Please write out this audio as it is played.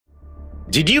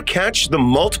Did you catch the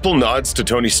multiple nods to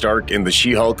Tony Stark in the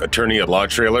She-Hulk Attorney-at-Law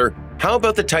trailer? How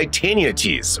about the Titania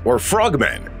tease or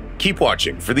Frogman? Keep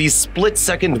watching for these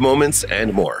split-second moments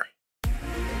and more.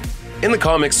 In the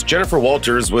comics, Jennifer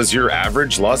Walters was your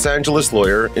average Los Angeles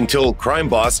lawyer until crime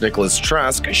boss Nicholas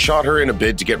Trask shot her in a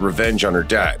bid to get revenge on her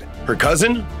dad. Her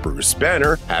cousin, Bruce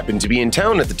Banner, happened to be in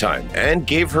town at the time and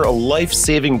gave her a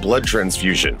life-saving blood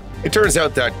transfusion. It turns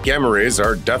out that gamma rays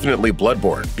are definitely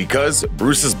bloodborne because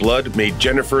Bruce's blood made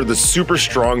Jennifer the super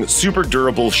strong, super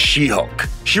durable She-Hulk.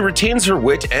 She retains her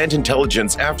wit and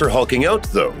intelligence after hulking out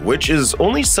though, which is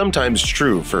only sometimes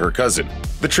true for her cousin.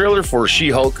 The trailer for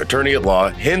She-Hulk Attorney-at-Law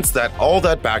hints that all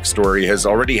that backstory has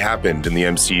already happened in the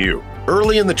MCU.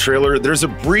 Early in the trailer, there's a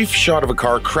brief shot of a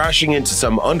car crashing into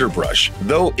some underbrush,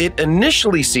 though it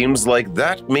initially seems like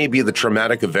that may be the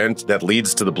traumatic event that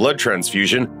leads to the blood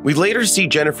transfusion. We later see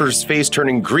Jennifer's face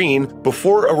turning green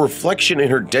before a reflection in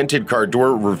her dented car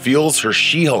door reveals her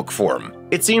She-Hulk form.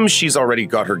 It seems she's already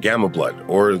got her gamma blood,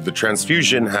 or the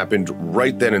transfusion happened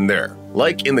right then and there.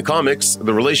 Like in the comics,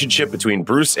 the relationship between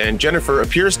Bruce and Jennifer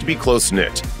appears to be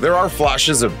close-knit. There are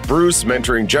flashes of Bruce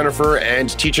mentoring Jennifer and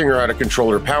teaching her how to control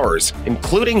her powers,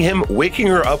 including him waking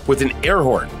her up with an air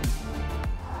horn.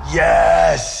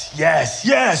 Yes, yes,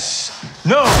 yes!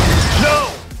 No, no!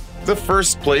 The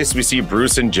first place we see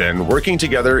Bruce and Jen working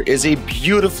together is a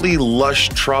beautifully lush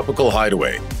tropical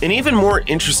hideaway. An even more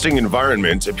interesting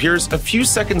environment appears a few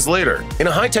seconds later. In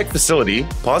a high-tech facility,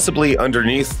 possibly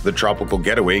underneath the tropical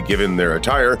getaway given their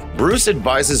attire, Bruce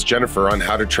advises Jennifer on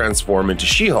how to transform into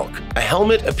She-Hulk. A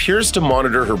helmet appears to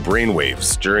monitor her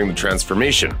brainwaves during the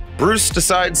transformation. Bruce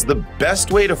decides the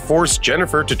best way to force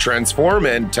Jennifer to transform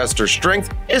and test her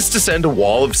strength is to send a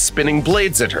wall of spinning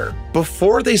blades at her.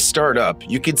 Before they start up,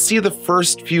 you can see the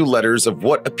first few letters of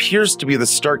what appears to be the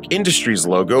Stark Industries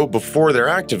logo before they're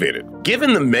activated.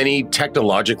 Given the many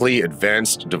technologically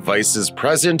advanced devices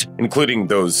present, including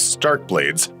those Stark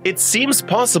blades, it seems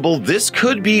possible this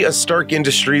could be a Stark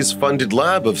Industries funded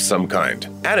lab of some kind.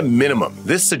 At a minimum,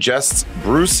 this suggests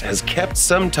Bruce has kept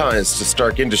some ties to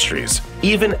Stark Industries.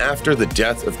 Even after the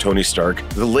death of Tony Stark,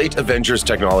 the late Avengers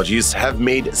technologies have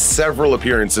made several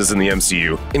appearances in the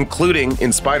MCU, including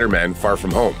in Spider-Man: Far From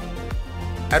Home.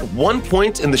 At one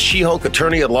point in the She-Hulk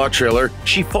Attorney-at-Law trailer,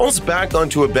 she falls back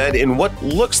onto a bed in what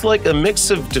looks like a mix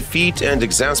of defeat and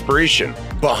exasperation.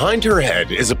 Behind her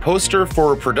head is a poster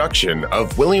for a production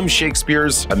of William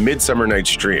Shakespeare's A Midsummer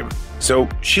Night's Dream. So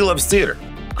she loves theater.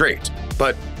 Great.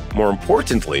 But more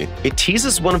importantly, it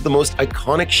teases one of the most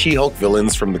iconic She-Hulk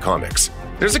villains from the comics.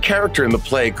 There's a character in the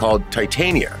play called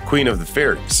Titania, Queen of the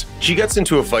Fairies. She gets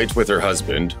into a fight with her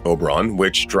husband, Oberon,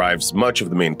 which drives much of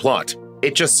the main plot.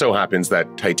 It just so happens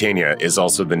that Titania is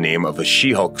also the name of a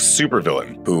She-Hulk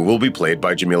supervillain, who will be played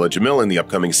by Jamila Jamil in the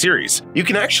upcoming series. You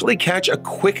can actually catch a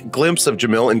quick glimpse of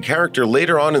Jamil in character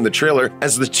later on in the trailer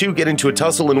as the two get into a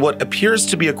tussle in what appears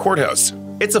to be a courthouse.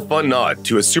 It's a fun nod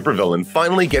to a supervillain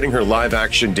finally getting her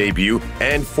live-action debut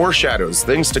and foreshadows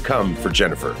things to come for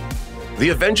Jennifer. The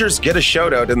Avengers get a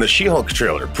shout-out in the She-Hulk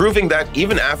trailer, proving that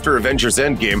even after Avengers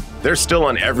Endgame, they're still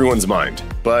on everyone's mind.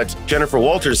 But Jennifer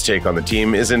Walters' take on the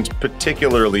team isn't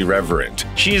particularly reverent.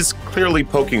 She's clearly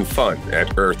poking fun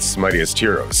at Earth's mightiest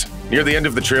heroes. Near the end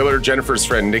of the trailer, Jennifer's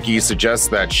friend Nikki suggests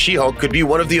that She-Hulk could be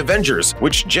one of the Avengers,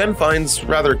 which Jen finds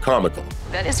rather comical.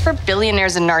 That is for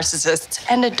billionaires and narcissists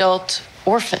and adult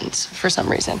orphans for some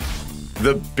reason.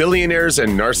 The billionaires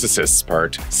and narcissists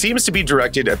part seems to be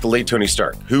directed at the late Tony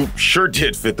Stark, who sure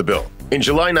did fit the bill. In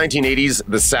July 1980's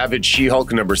The Savage She-Hulk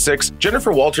 #6,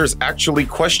 Jennifer Walters actually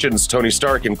questions Tony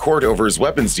Stark in court over his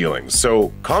weapons dealings,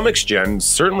 so Comics Jen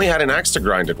certainly had an axe to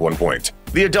grind at one point.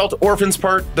 The adult orphans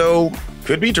part, though,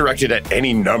 could be directed at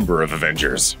any number of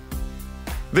Avengers.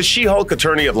 The She-Hulk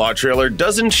Attorney-at-Law trailer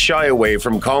doesn't shy away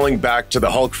from calling back to the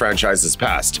Hulk franchise's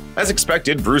past. As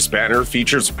expected, Bruce Banner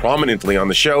features prominently on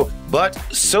the show, but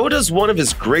so does one of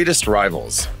his greatest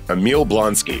rivals, Emil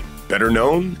Blonsky, better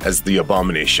known as the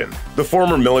Abomination. The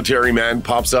former military man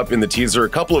pops up in the teaser a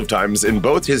couple of times in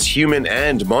both his human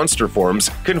and monster forms,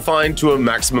 confined to a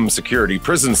maximum security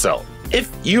prison cell. If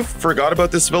you forgot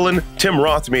about this villain, Tim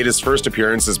Roth made his first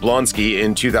appearance as Blonsky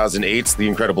in 2008's The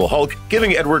Incredible Hulk,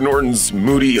 giving Edward Norton's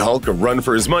moody Hulk a run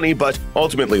for his money, but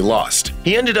ultimately lost.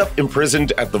 He ended up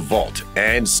imprisoned at the Vault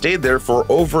and stayed there for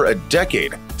over a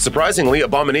decade. Surprisingly,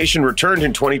 Abomination returned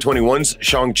in 2021's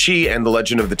Shang-Chi and the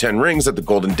Legend of the Ten Rings at the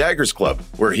Golden Daggers Club,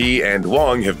 where he and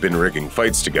Wong have been rigging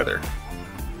fights together.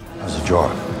 How's the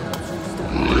jaw?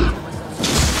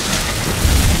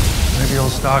 Maybe you'll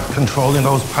start controlling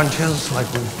those punches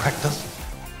like we practiced.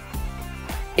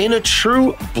 In a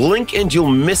true blink and you'll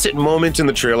miss it moment in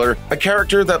the trailer, a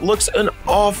character that looks an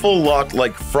awful lot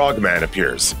like Frogman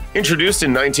appears. Introduced in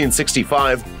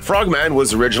 1965, Frogman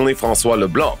was originally François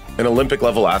Leblanc, an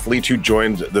Olympic-level athlete who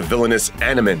joined the villainous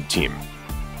Animen team.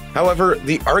 However,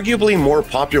 the arguably more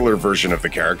popular version of the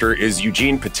character is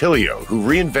Eugene Petilio, who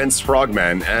reinvents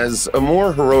Frogman as a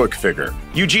more heroic figure.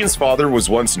 Eugene's father was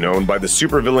once known by the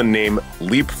supervillain name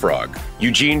Leapfrog.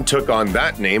 Eugene took on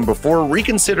that name before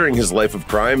reconsidering his life of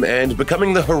crime and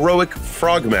becoming the heroic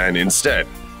Frogman instead.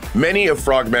 Many of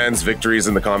Frogman's victories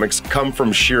in the comics come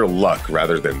from sheer luck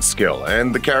rather than skill,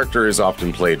 and the character is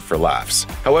often played for laughs.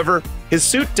 However, his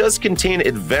suit does contain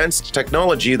advanced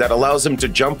technology that allows him to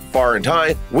jump far and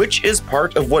high, which is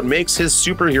part of what makes his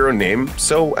superhero name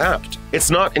so apt.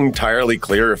 It's not entirely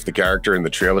clear if the character in the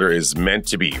trailer is meant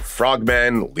to be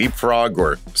Frogman, Leapfrog,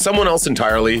 or someone else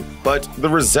entirely, but the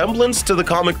resemblance to the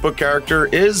comic book character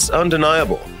is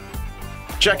undeniable.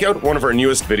 Check out one of our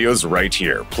newest videos right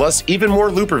here. Plus, even more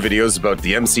Looper videos about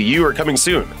the MCU are coming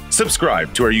soon.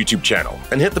 Subscribe to our YouTube channel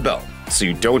and hit the bell so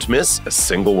you don't miss a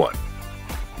single one.